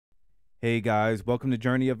Hey guys, welcome to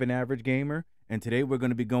Journey of an Average Gamer, and today we're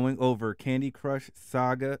going to be going over Candy Crush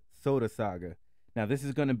Saga Soda Saga. Now, this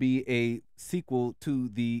is going to be a sequel to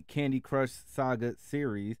the Candy Crush Saga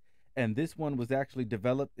series, and this one was actually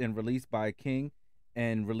developed and released by King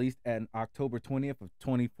and released on October 20th of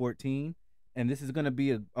 2014, and this is going to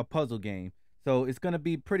be a puzzle game. So it's going to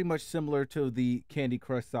be pretty much similar to the Candy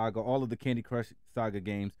Crush Saga. All of the Candy Crush Saga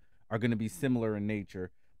games are going to be similar in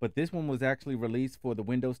nature, but this one was actually released for the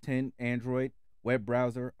Windows 10, Android, web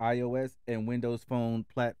browser, iOS, and Windows Phone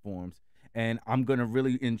platforms. And I'm going to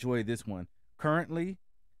really enjoy this one. Currently,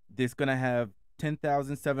 this going to have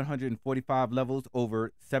 10,745 levels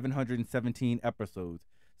over 717 episodes.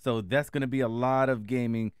 So that's going to be a lot of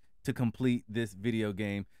gaming to complete this video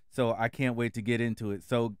game. So I can't wait to get into it.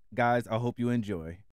 So, guys, I hope you enjoy.